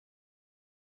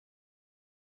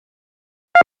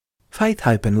Faith,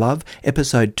 Hope and Love,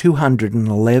 episode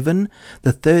 211,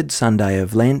 the third Sunday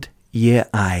of Lent, Year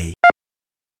A.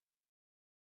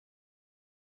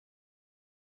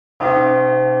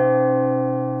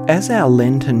 As our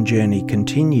Lenten journey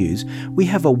continues, we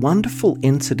have a wonderful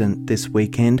incident this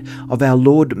weekend of our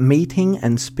Lord meeting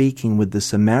and speaking with the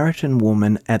Samaritan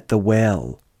woman at the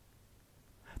well.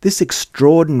 This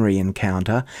extraordinary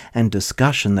encounter and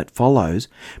discussion that follows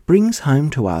brings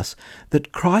home to us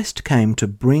that Christ came to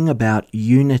bring about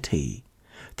unity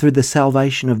through the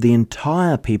salvation of the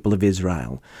entire people of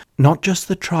Israel, not just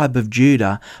the tribe of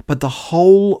Judah, but the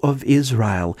whole of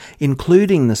Israel,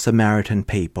 including the Samaritan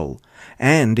people,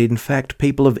 and in fact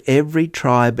people of every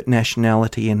tribe,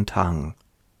 nationality and tongue.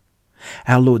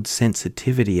 Our Lord's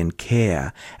sensitivity and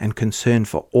care and concern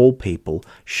for all people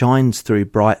shines through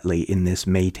brightly in this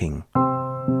meeting.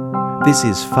 This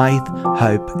is Faith,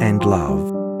 Hope and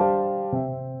Love.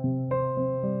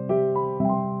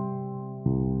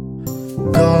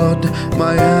 God,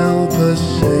 my helper,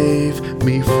 save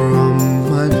me from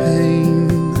my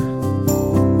pain,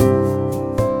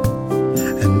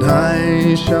 and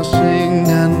I shall sing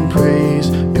and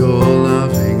praise your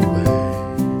loving way.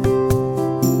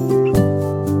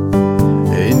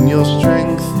 In your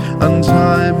strength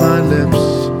untie my lips,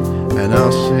 and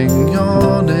I'll sing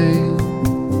your name.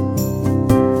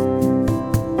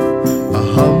 A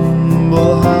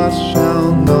humble heart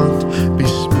shall not be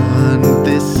spurned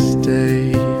this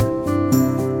day.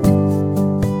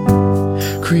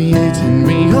 Create in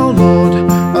me, O Lord,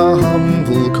 a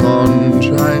humble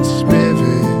contrite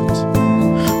spirit,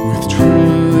 with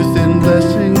truth in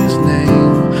blessings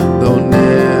name, though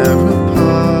never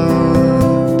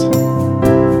part.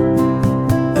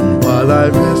 And while I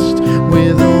rest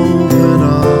with open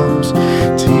arms,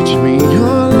 teach me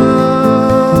your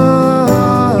love,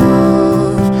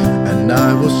 and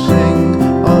I will sing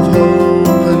of hope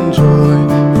and joy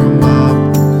from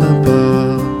up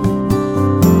above.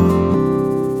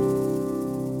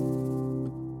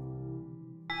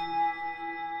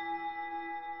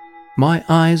 My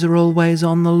eyes are always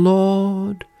on the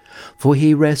Lord, for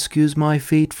he rescues my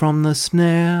feet from the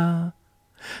snare.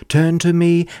 Turn to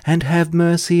me and have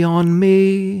mercy on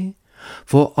me,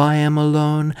 for I am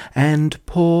alone and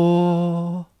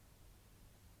poor.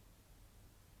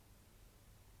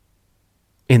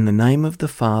 In the name of the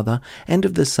Father, and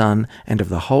of the Son, and of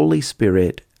the Holy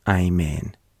Spirit.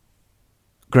 Amen.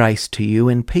 Grace to you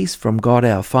and peace from God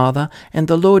our Father and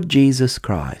the Lord Jesus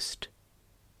Christ.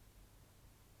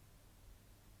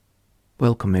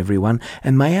 Welcome everyone,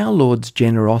 and may our Lord's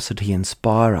generosity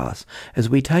inspire us as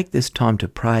we take this time to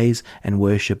praise and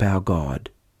worship our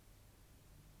God.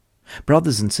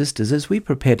 Brothers and sisters, as we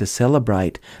prepare to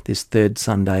celebrate this third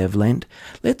Sunday of Lent,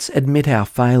 let's admit our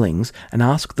failings and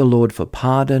ask the Lord for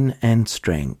pardon and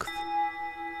strength.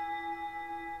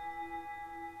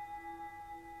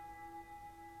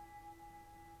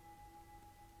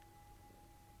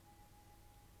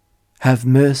 Have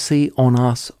mercy on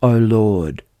us, O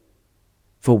Lord,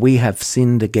 for we have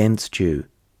sinned against you.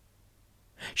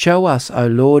 Show us, O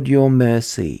Lord, your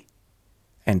mercy,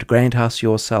 and grant us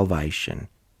your salvation.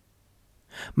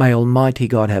 May Almighty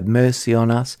God have mercy on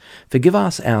us, forgive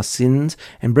us our sins,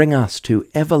 and bring us to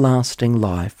everlasting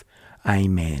life.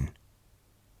 Amen.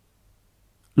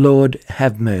 Lord,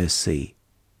 have mercy.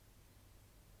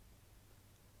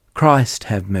 Christ,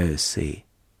 have mercy.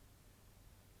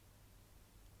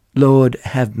 Lord,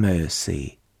 have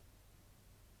mercy.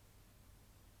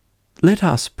 Let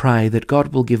us pray that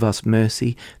God will give us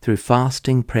mercy through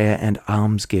fasting, prayer and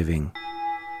almsgiving.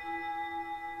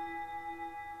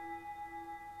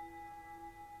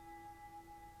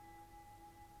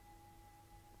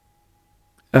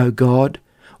 O God,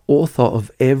 author of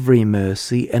every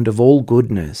mercy and of all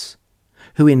goodness,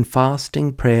 who in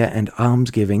fasting, prayer and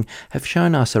almsgiving have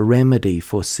shown us a remedy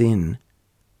for sin,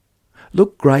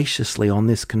 look graciously on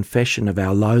this confession of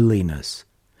our lowliness,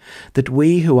 that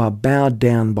we who are bowed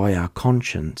down by our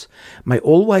conscience may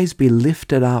always be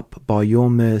lifted up by your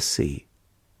mercy.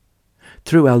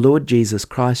 Through our Lord Jesus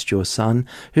Christ, your Son,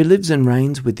 who lives and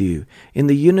reigns with you in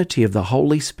the unity of the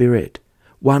Holy Spirit,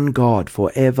 one God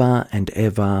for ever and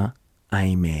ever.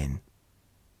 Amen.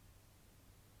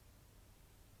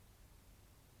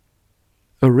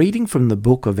 A reading from the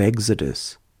book of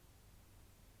Exodus,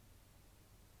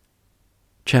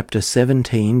 chapter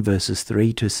 17, verses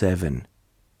 3 to 7.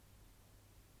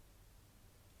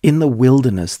 In the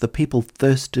wilderness the people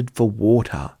thirsted for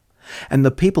water, and the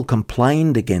people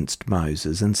complained against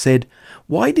Moses and said,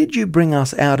 "Why did you bring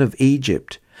us out of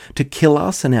Egypt, to kill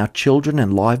us and our children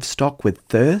and livestock with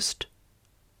thirst?"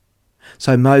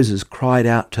 So Moses cried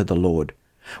out to the Lord,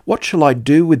 What shall I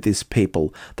do with this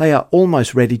people? They are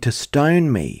almost ready to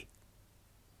stone me."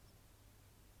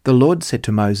 The Lord said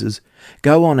to Moses,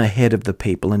 "Go on ahead of the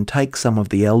people and take some of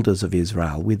the elders of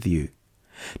Israel with you.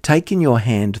 Take in your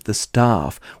hand the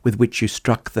staff with which you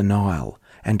struck the Nile,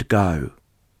 and go.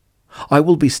 I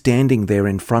will be standing there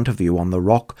in front of you on the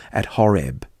rock at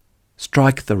Horeb.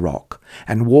 Strike the rock,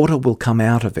 and water will come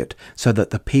out of it, so that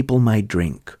the people may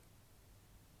drink."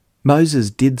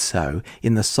 Moses did so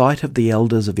in the sight of the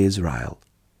elders of Israel.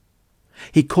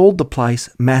 He called the place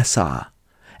Massah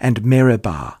and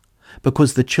Meribah,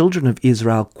 because the children of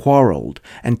Israel quarrelled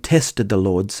and tested the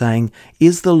Lord, saying,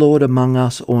 "Is the Lord among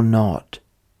us or not?"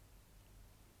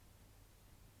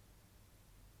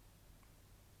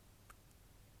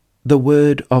 The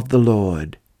word of the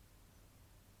Lord.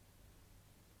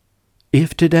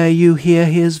 If today you hear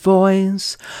his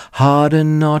voice,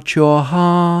 harden not your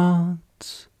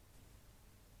hearts.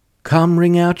 Come,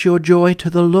 ring out your joy to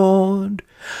the Lord.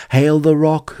 Hail the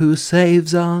rock who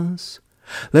saves us.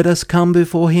 Let us come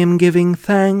before him giving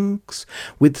thanks.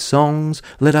 With songs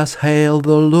let us hail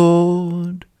the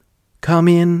Lord. Come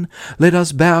in, let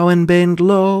us bow and bend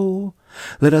low.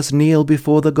 Let us kneel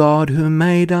before the God who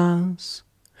made us.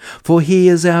 For he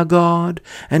is our God,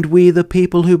 and we the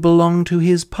people who belong to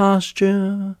his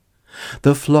pasture,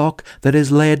 the flock that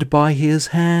is led by his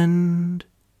hand.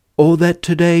 Oh, that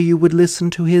today you would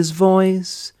listen to his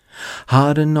voice.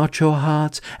 Harden not your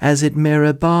hearts as at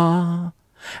Meribah,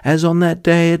 as on that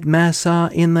day at Massah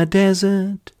in the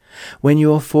desert, when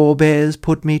your forebears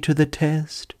put me to the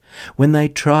test, when they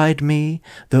tried me,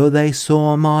 though they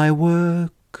saw my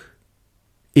work.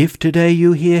 If today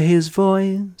you hear his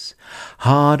voice,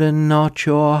 harden not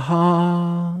your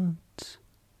hearts.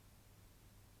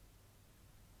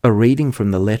 A reading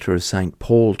from the letter of St.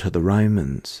 Paul to the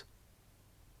Romans,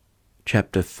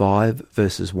 chapter 5,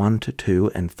 verses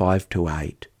 1-2 and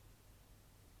 5-8.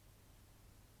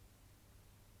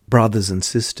 Brothers and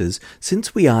sisters,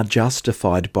 since we are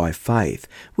justified by faith,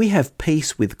 we have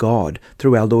peace with God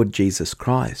through our Lord Jesus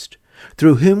Christ,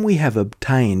 through whom we have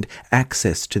obtained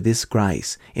access to this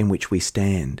grace in which we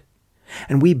stand,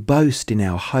 and we boast in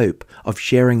our hope of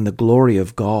sharing the glory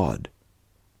of God.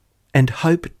 And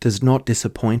hope does not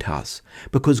disappoint us,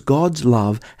 because God's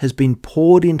love has been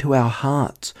poured into our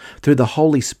hearts through the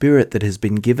Holy Spirit that has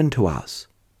been given to us.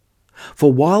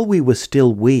 For while we were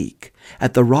still weak,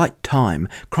 at the right time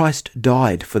Christ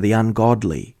died for the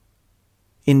ungodly.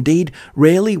 Indeed,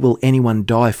 rarely will anyone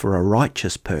die for a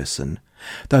righteous person,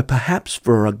 though perhaps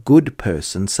for a good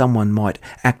person someone might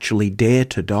actually dare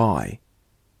to die.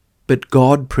 But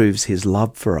God proves his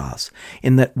love for us,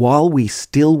 in that while we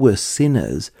still were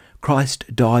sinners,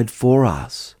 Christ died for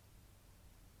us.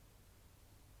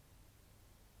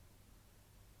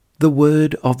 The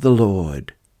word of the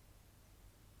Lord.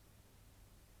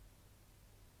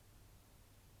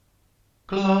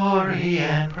 Glory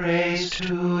and praise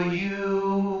to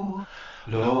you,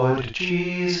 Lord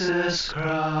Jesus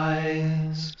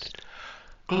Christ.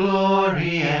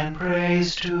 Glory and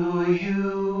praise to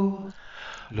you,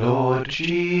 Lord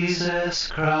Jesus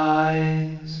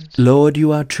Christ. Lord,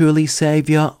 you are truly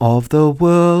Saviour of the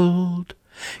world.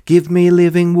 Give me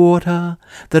living water,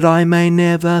 that I may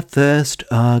never thirst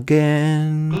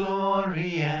again.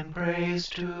 Glory and praise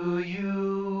to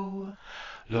you,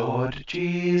 Lord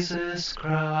Jesus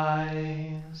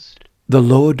Christ. The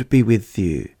Lord be with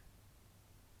you.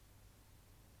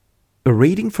 A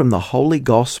reading from the Holy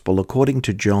Gospel according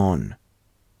to John.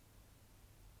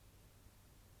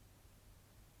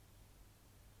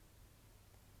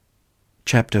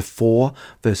 Chapter 4,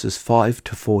 verses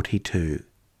 5-42.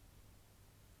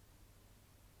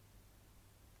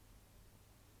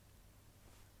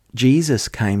 Jesus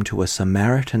came to a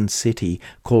Samaritan city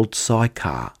called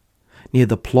Sychar, near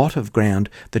the plot of ground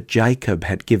that Jacob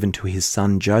had given to his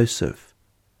son Joseph.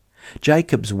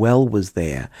 Jacob's well was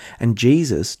there, and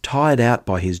Jesus, tired out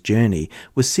by his journey,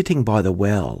 was sitting by the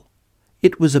well.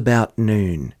 It was about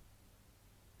noon.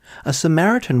 A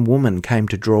Samaritan woman came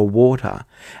to draw water,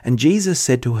 and Jesus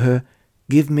said to her,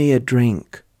 "Give me a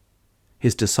drink."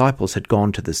 His disciples had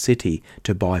gone to the city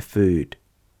to buy food.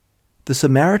 The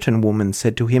Samaritan woman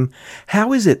said to him,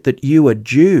 "How is it that you, a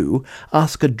Jew,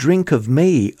 ask a drink of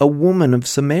me, a woman of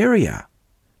Samaria?"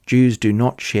 Jews do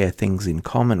not share things in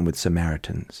common with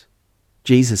Samaritans.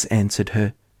 Jesus answered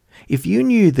her, "If you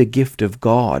knew the gift of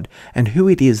God and who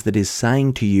it is that is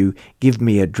saying to you, 'Give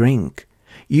me a drink,'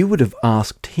 you would have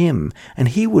asked him, and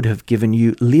he would have given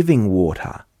you living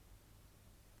water."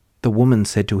 The woman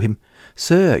said to him,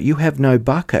 "Sir, you have no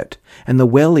bucket, and the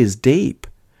well is deep.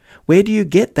 Where do you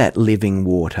get that living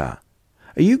water?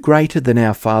 Are you greater than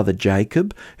our father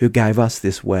Jacob, who gave us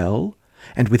this well,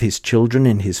 and with his children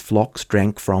and his flocks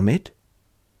drank from it?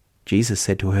 Jesus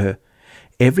said to her,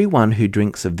 Everyone who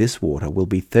drinks of this water will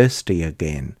be thirsty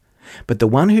again, but the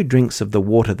one who drinks of the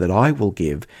water that I will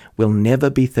give will never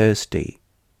be thirsty.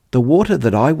 The water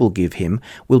that I will give him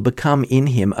will become in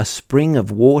him a spring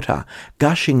of water,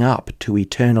 gushing up to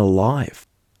eternal life.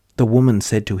 The woman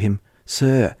said to him,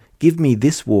 Sir, give me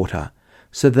this water,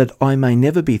 so that I may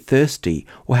never be thirsty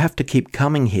or have to keep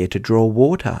coming here to draw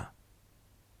water.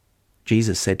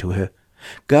 Jesus said to her,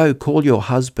 Go, call your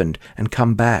husband and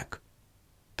come back.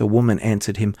 The woman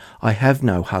answered him, I have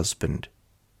no husband.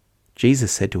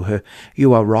 Jesus said to her,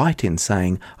 You are right in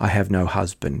saying, I have no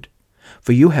husband.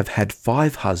 For you have had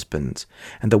 5 husbands,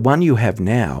 and the one you have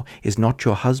now is not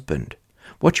your husband.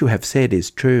 What you have said is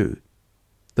true.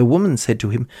 The woman said to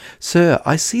him, Sir,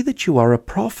 I see that you are a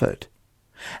prophet.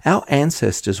 Our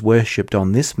ancestors worshipped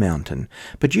on this mountain,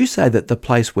 but you say that the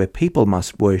place where people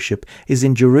must worship is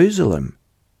in Jerusalem.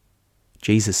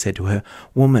 Jesus said to her,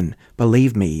 Woman,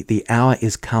 believe me, the hour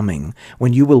is coming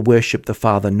when you will worship the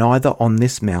Father neither on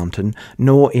this mountain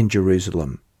nor in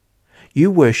Jerusalem.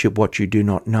 You worship what you do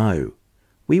not know.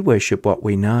 We worship what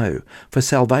we know, for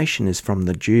salvation is from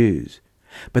the Jews.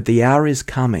 But the hour is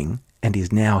coming, and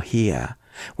is now here,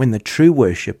 when the true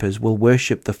worshippers will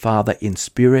worship the Father in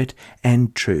spirit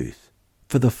and truth.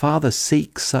 For the Father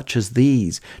seeks such as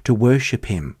these to worship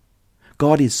him.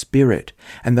 God is spirit,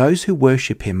 and those who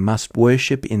worship him must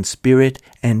worship in spirit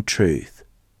and truth.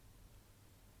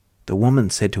 The woman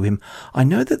said to him, I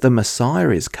know that the Messiah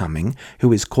is coming,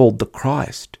 who is called the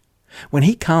Christ. When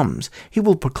he comes, he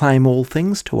will proclaim all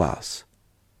things to us.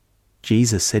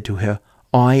 Jesus said to her,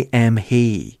 I am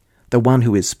he, the one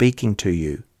who is speaking to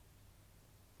you.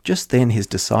 Just then his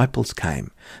disciples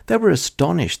came. They were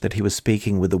astonished that he was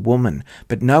speaking with a woman,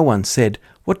 but no one said,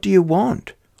 What do you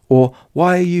want? Or,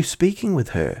 Why are you speaking with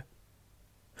her?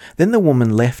 Then the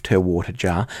woman left her water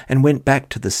jar and went back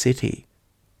to the city.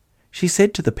 She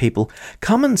said to the people,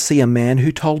 Come and see a man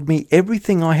who told me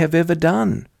everything I have ever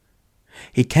done.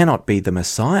 He cannot be the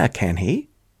Messiah, can he?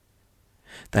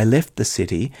 They left the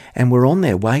city and were on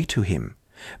their way to him.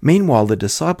 Meanwhile the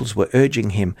disciples were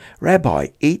urging him, Rabbi,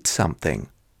 eat something.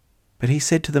 But he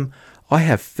said to them, I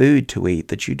have food to eat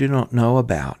that you do not know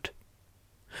about.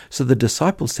 So the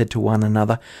disciples said to one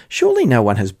another, Surely no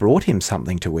one has brought him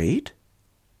something to eat?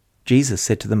 Jesus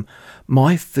said to them,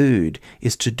 My food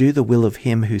is to do the will of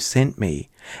him who sent me,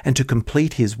 and to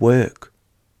complete his work.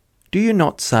 Do you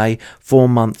not say, 4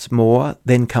 months more,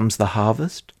 then comes the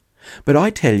harvest? But I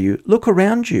tell you, look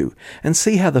around you, and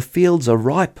see how the fields are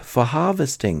ripe for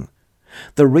harvesting.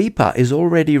 The reaper is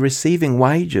already receiving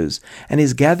wages, and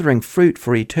is gathering fruit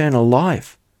for eternal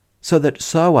life, so that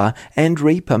sower and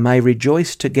reaper may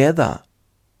rejoice together.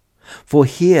 For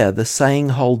here the saying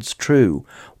holds true,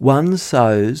 one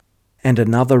sows and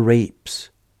another reaps.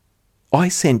 I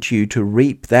sent you to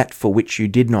reap that for which you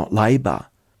did not labour.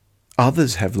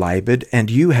 Others have laboured, and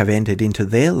you have entered into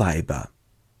their labour.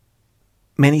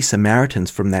 Many Samaritans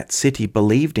from that city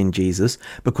believed in Jesus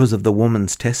because of the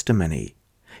woman's testimony.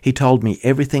 He told me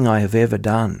everything I have ever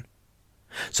done.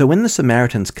 So when the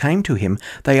Samaritans came to him,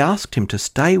 they asked him to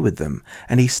stay with them,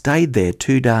 and he stayed there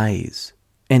 2 days.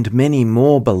 And many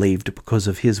more believed because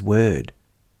of his word.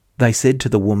 They said to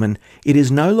the woman, It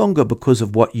is no longer because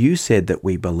of what you said that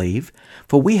we believe,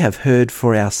 for we have heard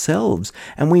for ourselves,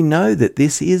 and we know that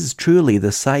this is truly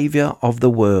the Saviour of the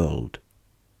world.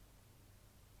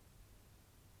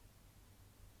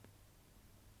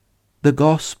 The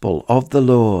Gospel of the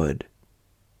Lord.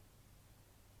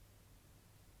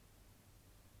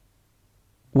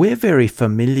 We're very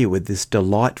familiar with this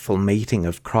delightful meeting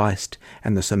of Christ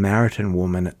and the Samaritan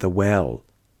woman at the well.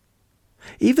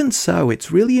 Even so,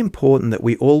 it's really important that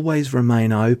we always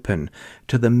remain open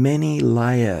to the many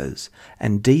layers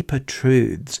and deeper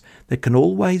truths that can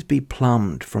always be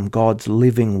plumbed from God's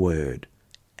living word,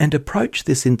 and approach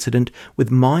this incident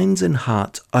with minds and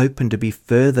hearts open to be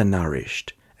further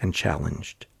nourished and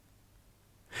challenged.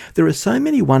 There are so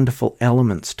many wonderful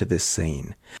elements to this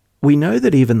scene. We know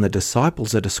that even the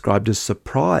disciples are described as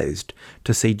surprised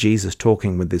to see Jesus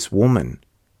talking with this woman.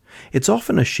 It's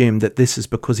often assumed that this is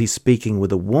because he's speaking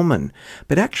with a woman,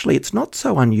 but actually it's not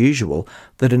so unusual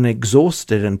that an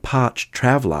exhausted and parched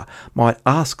traveller might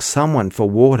ask someone for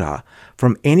water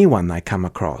from anyone they come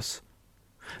across.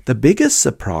 The biggest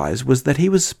surprise was that he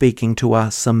was speaking to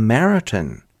a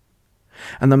Samaritan.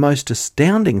 And the most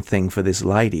astounding thing for this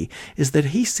lady is that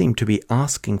he seemed to be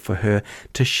asking for her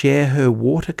to share her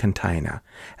water container,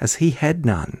 as he had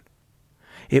none.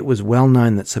 It was well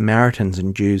known that Samaritans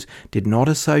and Jews did not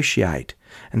associate,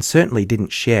 and certainly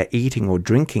didn't share eating or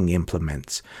drinking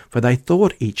implements, for they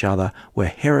thought each other were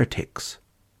heretics.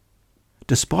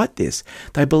 Despite this,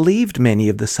 they believed many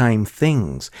of the same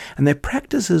things, and their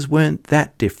practices weren't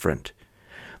that different.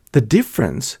 The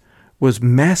difference was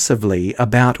massively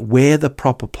about where the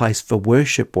proper place for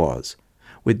worship was,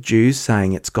 with Jews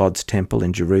saying it's God's temple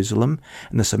in Jerusalem,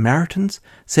 and the Samaritans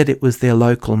said it was their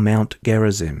local Mount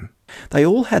Gerizim. They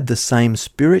all had the same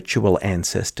spiritual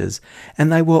ancestors,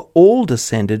 and they were all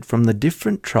descended from the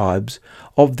different tribes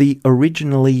of the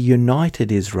originally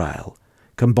united Israel,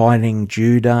 combining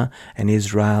Judah and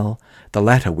Israel, the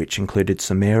latter which included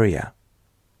Samaria.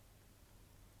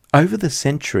 Over the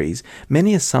centuries,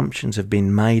 many assumptions have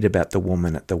been made about the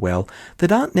woman at the well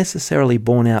that aren't necessarily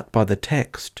borne out by the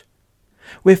text.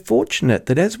 We're fortunate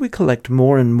that as we collect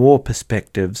more and more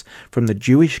perspectives from the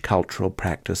Jewish cultural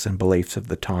practice and beliefs of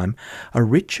the time, a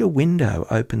richer window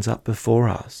opens up before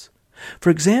us. For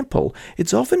example,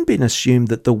 it's often been assumed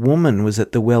that the woman was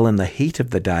at the well in the heat of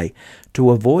the day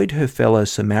to avoid her fellow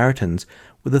Samaritans,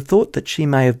 with the thought that she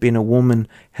may have been a woman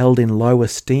held in low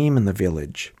esteem in the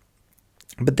village.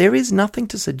 But there is nothing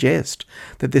to suggest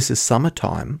that this is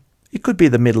summertime. It could be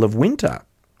the middle of winter.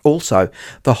 Also,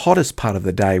 the hottest part of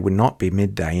the day would not be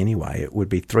midday anyway, it would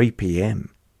be 3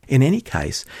 p.m. In any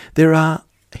case, there are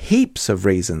heaps of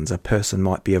reasons a person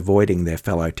might be avoiding their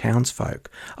fellow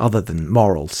townsfolk other than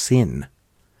moral sin,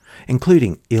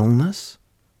 including illness,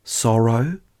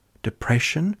 sorrow,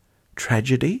 depression,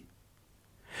 tragedy.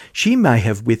 She may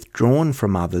have withdrawn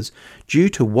from others due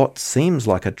to what seems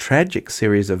like a tragic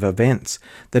series of events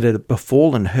that had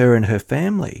befallen her and her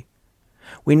family.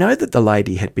 We know that the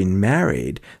lady had been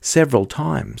married several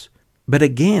times, but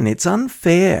again, it's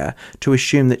unfair to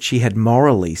assume that she had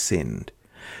morally sinned.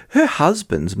 Her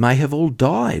husbands may have all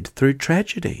died through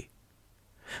tragedy.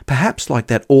 Perhaps like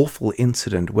that awful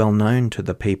incident well known to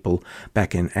the people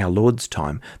back in our Lord's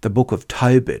time, the book of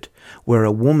Tobit, where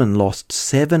a woman lost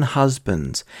 7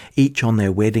 husbands, each on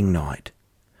their wedding night.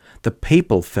 The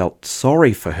people felt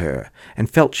sorry for her and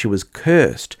felt she was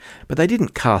cursed, but they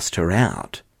didn't cast her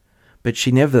out. But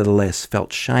she nevertheless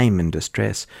felt shame and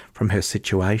distress from her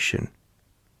situation.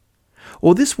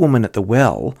 Or this woman at the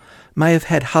well may have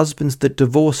had husbands that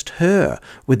divorced her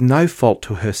with no fault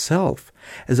to herself,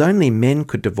 as only men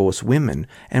could divorce women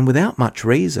and without much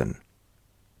reason.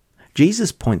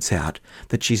 Jesus points out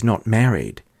that she's not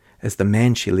married, as the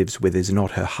man she lives with is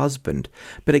not her husband,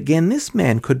 but again this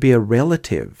man could be a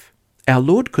relative. Our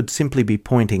Lord could simply be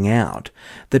pointing out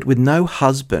that with no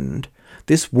husband,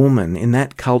 this woman in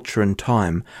that culture and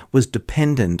time was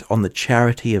dependent on the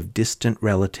charity of distant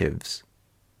relatives.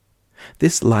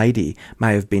 This lady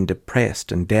may have been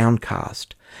depressed and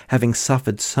downcast, having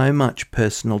suffered so much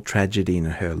personal tragedy in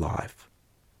her life.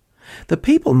 The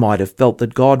people might have felt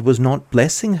that God was not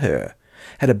blessing her,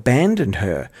 had abandoned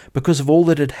her because of all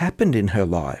that had happened in her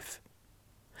life.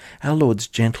 Our Lord's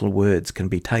gentle words can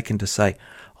be taken to say,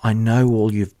 I know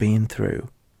all you've been through.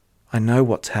 I know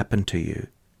what's happened to you.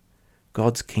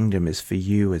 God's kingdom is for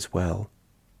you as well.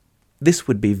 This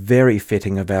would be very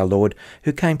fitting of our Lord,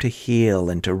 who came to heal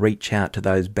and to reach out to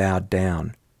those bowed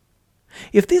down.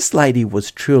 If this lady was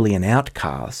truly an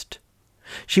outcast,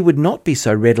 she would not be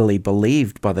so readily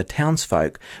believed by the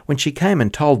townsfolk when she came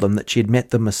and told them that she had met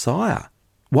the Messiah.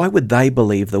 Why would they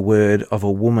believe the word of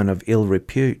a woman of ill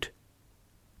repute?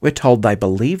 We're told they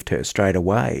believed her straight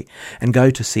away and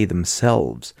go to see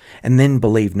themselves, and then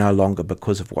believe no longer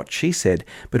because of what she said,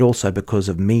 but also because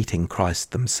of meeting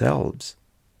Christ themselves.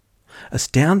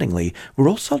 Astoundingly, we're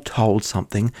also told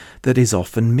something that is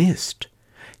often missed.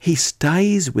 He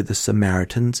stays with the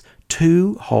Samaritans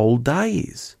 2 whole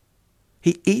days.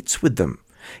 He eats with them.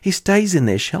 He stays in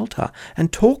their shelter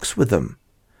and talks with them.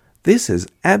 This is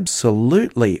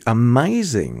absolutely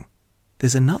amazing.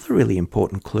 There's another really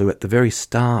important clue at the very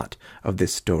start of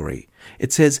this story.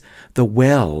 It says the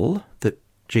well that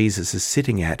Jesus is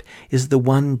sitting at is the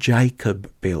one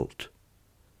Jacob built.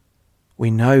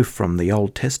 We know from the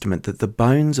Old Testament that the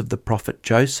bones of the prophet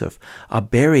Joseph are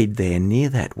buried there near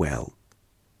that well.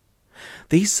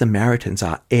 These Samaritans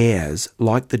are heirs,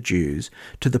 like the Jews,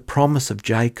 to the promise of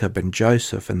Jacob and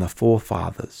Joseph and the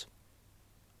forefathers.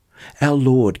 Our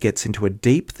Lord gets into a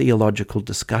deep theological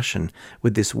discussion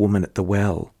with this woman at the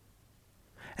well,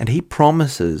 and he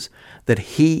promises that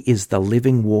he is the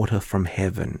living water from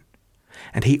heaven,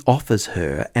 and he offers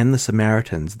her and the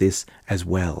Samaritans this as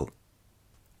well.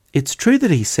 It's true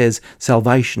that he says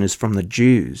salvation is from the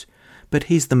Jews, but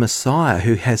he's the Messiah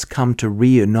who has come to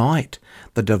reunite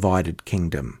the divided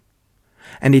kingdom.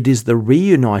 And it is the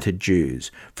reunited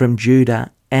Jews from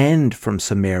Judah and from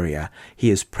Samaria he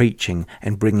is preaching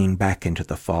and bringing back into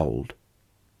the fold.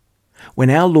 When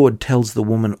our Lord tells the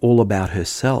woman all about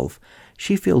herself,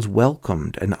 she feels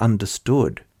welcomed and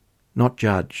understood, not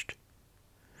judged.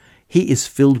 He is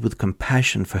filled with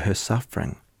compassion for her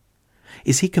suffering.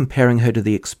 Is he comparing her to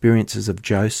the experiences of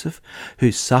Joseph,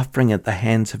 whose suffering at the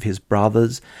hands of his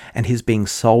brothers and his being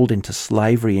sold into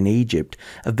slavery in Egypt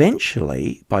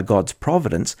eventually, by God's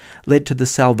providence, led to the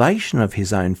salvation of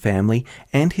his own family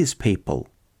and his people?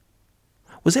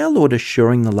 Was our Lord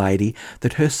assuring the lady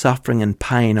that her suffering and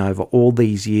pain over all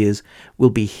these years will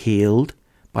be healed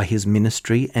by his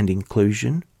ministry and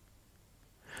inclusion?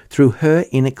 Through her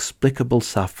inexplicable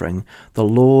suffering, the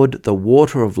Lord, the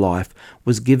water of life,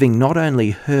 was giving not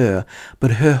only her,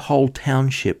 but her whole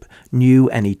township new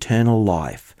and eternal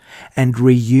life, and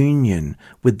reunion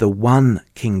with the one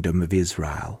kingdom of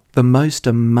Israel. The most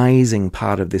amazing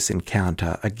part of this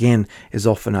encounter, again, is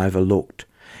often overlooked.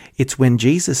 It's when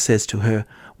Jesus says to her,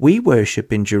 "We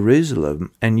worship in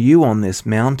Jerusalem, and you on this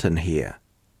mountain here,"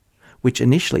 which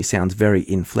initially sounds very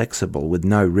inflexible with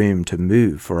no room to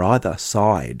move for either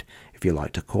side, if you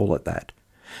like to call it that.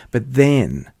 But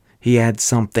then he adds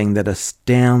something that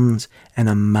astounds and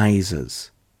amazes.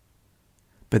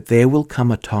 But there will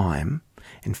come a time,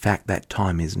 in fact that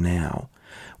time is now,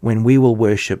 when we will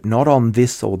worship not on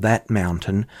this or that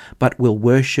mountain, but will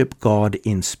worship God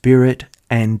in spirit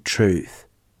and truth.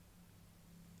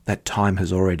 That time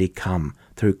has already come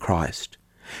through Christ,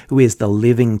 who is the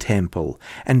living temple,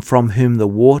 and from whom the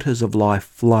waters of life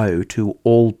flow to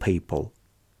all people.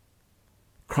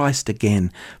 Christ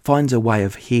again finds a way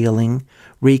of healing,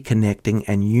 reconnecting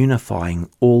and unifying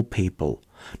all people,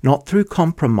 not through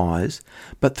compromise,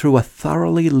 but through a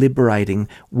thoroughly liberating,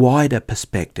 wider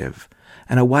perspective,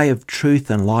 and a way of truth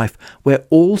and life where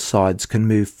all sides can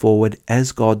move forward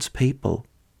as God's people.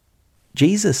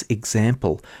 Jesus'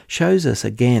 example shows us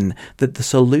again that the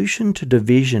solution to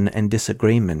division and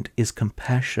disagreement is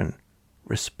compassion,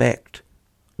 respect,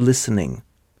 listening,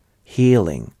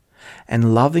 healing,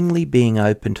 and lovingly being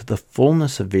open to the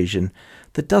fullness of vision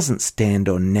that doesn't stand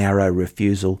on narrow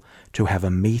refusal to have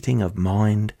a meeting of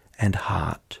mind and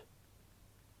heart.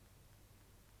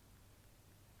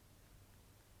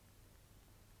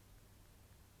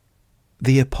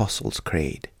 The Apostles'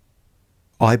 Creed.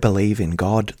 I believe in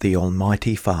God, the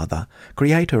Almighty Father,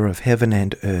 creator of heaven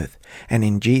and earth, and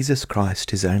in Jesus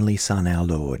Christ, his only Son, our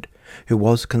Lord, who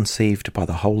was conceived by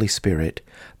the Holy Spirit,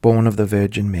 born of the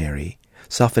Virgin Mary,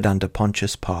 suffered under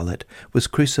Pontius Pilate, was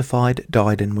crucified,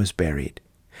 died, and was buried.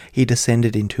 He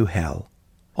descended into hell.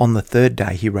 On the third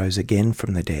day he rose again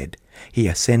from the dead. He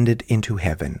ascended into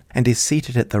heaven, and is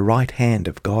seated at the right hand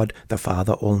of God the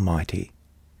Father Almighty.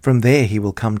 From there he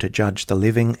will come to judge the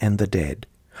living and the dead.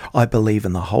 I believe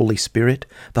in the Holy Spirit,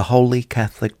 the Holy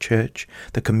Catholic Church,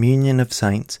 the communion of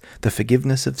saints, the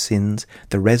forgiveness of sins,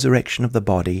 the resurrection of the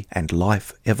body, and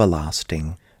life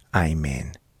everlasting.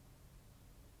 Amen.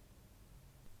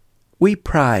 We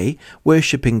pray,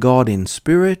 worshipping God in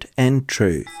spirit and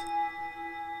truth.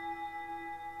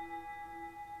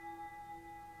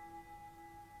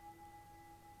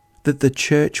 That the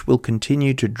Church will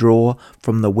continue to draw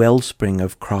from the wellspring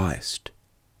of Christ.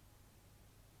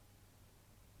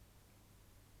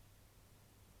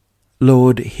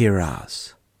 Lord, hear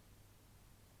us.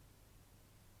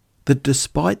 That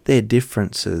despite their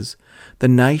differences, the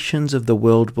nations of the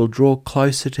world will draw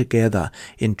closer together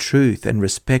in truth and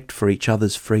respect for each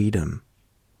other's freedom.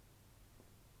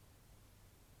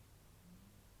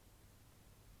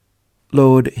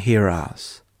 Lord, hear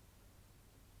us.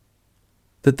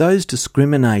 That those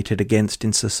discriminated against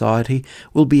in society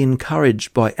will be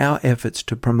encouraged by our efforts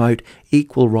to promote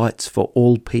equal rights for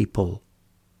all people.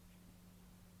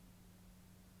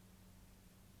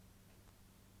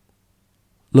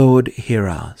 Lord, hear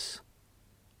us.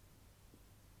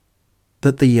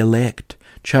 That the elect,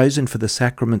 chosen for the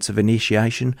sacraments of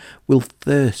initiation, will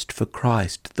thirst for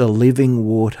Christ, the living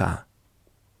water.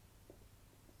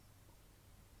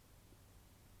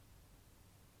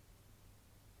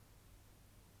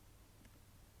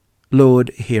 Lord,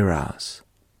 hear us.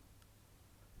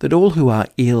 That all who are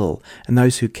ill and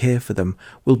those who care for them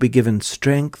will be given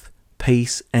strength,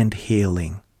 peace, and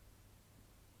healing.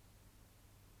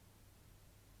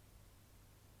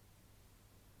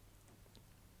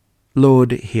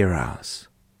 Lord, hear us.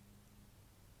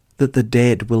 That the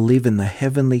dead will live in the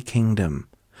heavenly kingdom,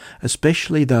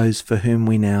 especially those for whom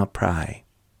we now pray.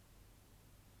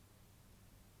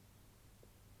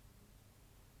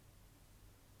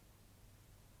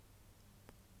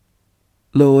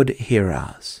 Lord, hear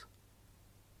us.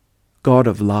 God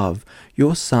of love,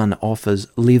 your Son offers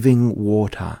living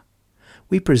water.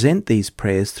 We present these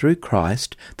prayers through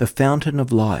Christ, the fountain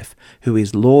of life, who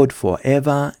is Lord for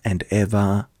ever and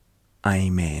ever.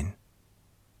 Amen.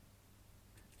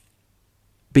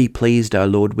 Be pleased, O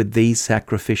Lord, with these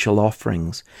sacrificial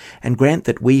offerings, and grant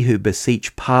that we who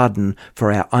beseech pardon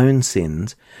for our own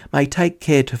sins may take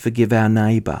care to forgive our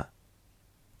neighbour.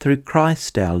 Through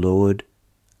Christ our Lord.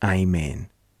 Amen.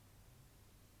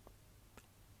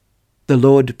 The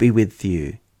Lord be with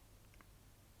you.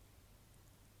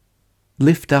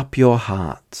 Lift up your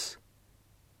hearts.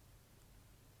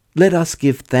 Let us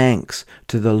give thanks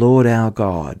to the Lord our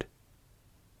God.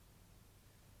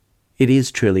 It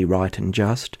is truly right and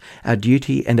just, our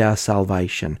duty and our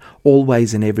salvation,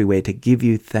 always and everywhere to give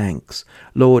you thanks,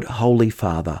 Lord, Holy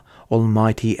Father,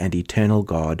 Almighty and eternal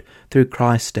God, through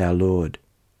Christ our Lord.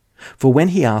 For when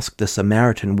he asked the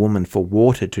Samaritan woman for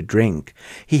water to drink,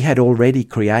 he had already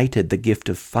created the gift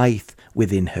of faith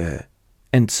within her.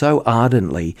 And so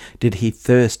ardently did he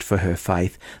thirst for her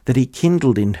faith that he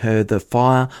kindled in her the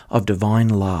fire of divine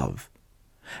love.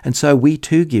 And so we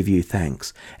too give you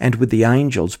thanks, and with the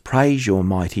angels praise your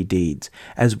mighty deeds,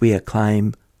 as we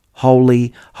acclaim,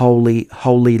 Holy, holy,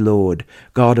 holy Lord,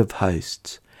 God of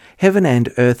hosts. Heaven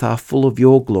and earth are full of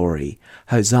your glory.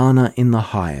 Hosanna in the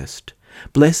highest.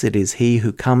 Blessed is he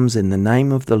who comes in the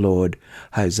name of the Lord.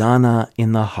 Hosanna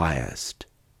in the highest.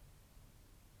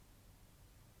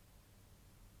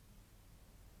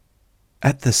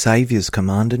 At the Saviour's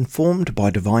command, informed by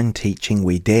divine teaching,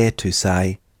 we dare to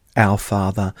say, Our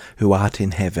Father, who art in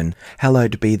heaven,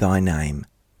 hallowed be thy name.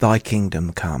 Thy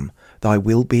kingdom come, thy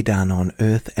will be done on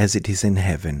earth as it is in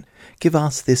heaven. Give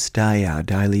us this day our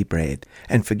daily bread,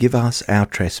 and forgive us our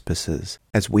trespasses,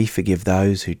 as we forgive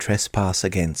those who trespass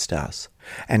against us.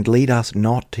 And lead us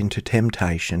not into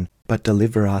temptation, but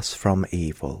deliver us from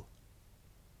evil.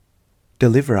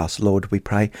 Deliver us, Lord, we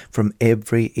pray, from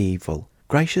every evil.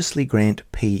 Graciously grant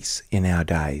peace in our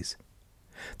days,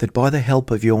 that by the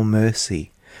help of your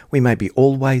mercy we may be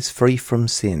always free from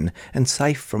sin and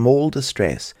safe from all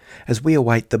distress, as we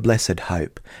await the blessed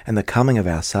hope and the coming of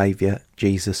our Saviour,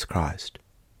 Jesus Christ.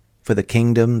 For the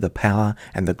kingdom, the power,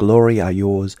 and the glory are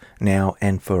yours, now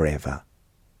and forever.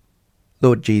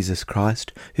 Lord Jesus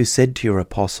Christ, who said to your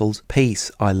apostles,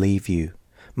 Peace I leave you,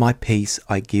 my peace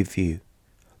I give you.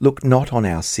 Look not on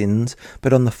our sins,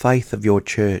 but on the faith of your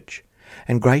church,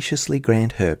 and graciously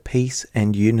grant her peace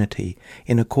and unity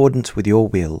in accordance with your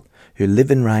will, who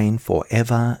live and reign for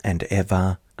ever and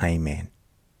ever. Amen.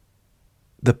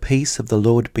 The peace of the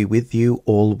Lord be with you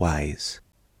always.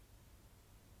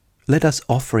 Let us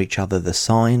offer each other the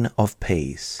sign of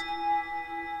peace.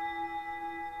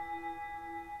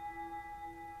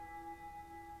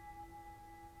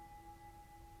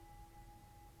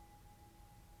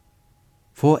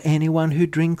 For anyone who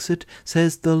drinks it,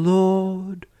 says the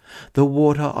Lord, the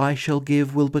water I shall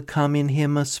give will become in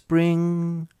him a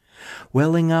spring,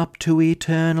 welling up to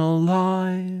eternal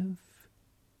life.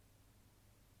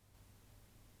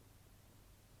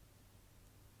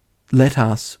 Let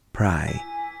us pray.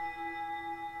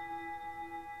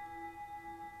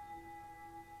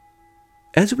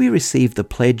 As we receive the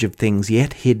pledge of things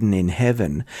yet hidden in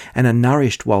heaven, and are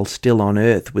nourished while still on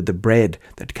earth with the bread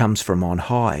that comes from on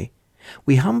high,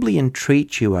 we humbly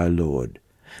entreat you, O Lord,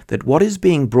 that what is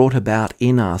being brought about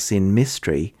in us in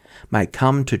mystery may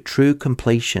come to true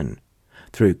completion,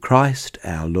 through Christ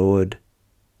our Lord.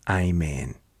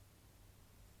 Amen.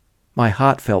 My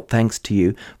heartfelt thanks to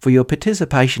you for your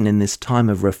participation in this time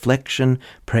of reflection,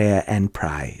 prayer and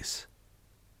praise.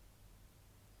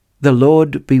 The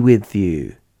Lord be with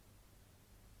you.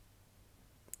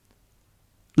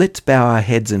 Let's bow our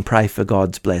heads and pray for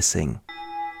God's blessing.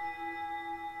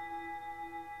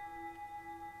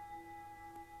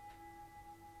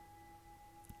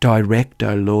 Direct,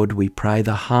 O Lord, we pray,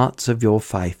 the hearts of your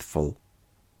faithful,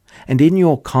 and in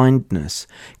your kindness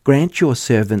grant your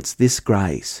servants this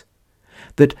grace,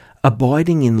 that,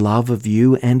 abiding in love of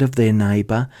you and of their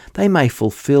neighbour, they may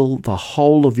fulfil the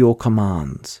whole of your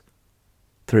commands.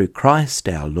 Through Christ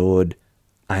our Lord.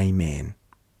 Amen.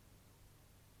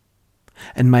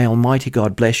 And may Almighty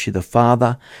God bless you, the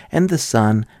Father, and the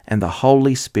Son, and the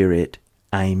Holy Spirit.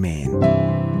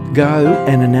 Amen. Go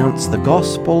and announce the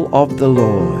gospel of the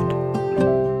Lord.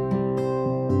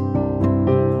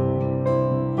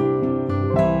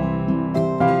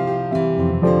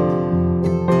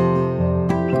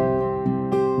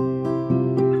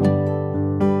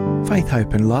 Faith,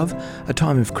 Hope and Love, a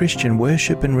time of Christian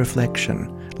worship and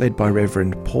reflection, led by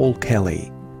Reverend Paul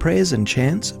Kelly. Prayers and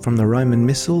chants from the Roman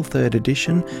Missal, 3rd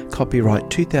edition, copyright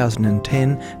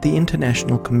 2010, the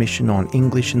International Commission on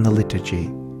English in the Liturgy.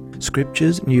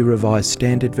 Scriptures, New Revised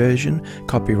Standard Version,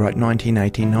 copyright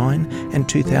 1989 and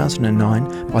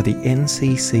 2009 by the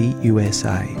NCC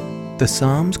USA. The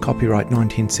Psalms, copyright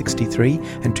 1963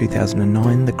 and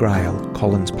 2009, The Grail,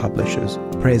 Collins Publishers.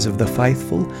 Prayers of the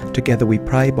Faithful, Together We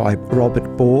Pray by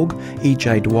Robert Borg,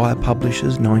 E.J. Dwyer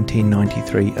Publishers,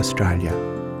 1993, Australia.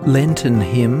 Lenten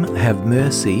Hymn, Have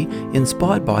Mercy,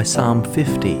 inspired by Psalm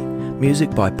 50. Music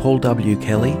by Paul W.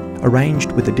 Kelly,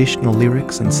 arranged with additional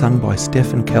lyrics and sung by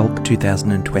Stephen Kelk,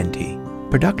 2020.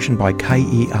 Production by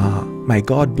KER. May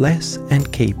God bless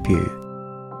and keep you.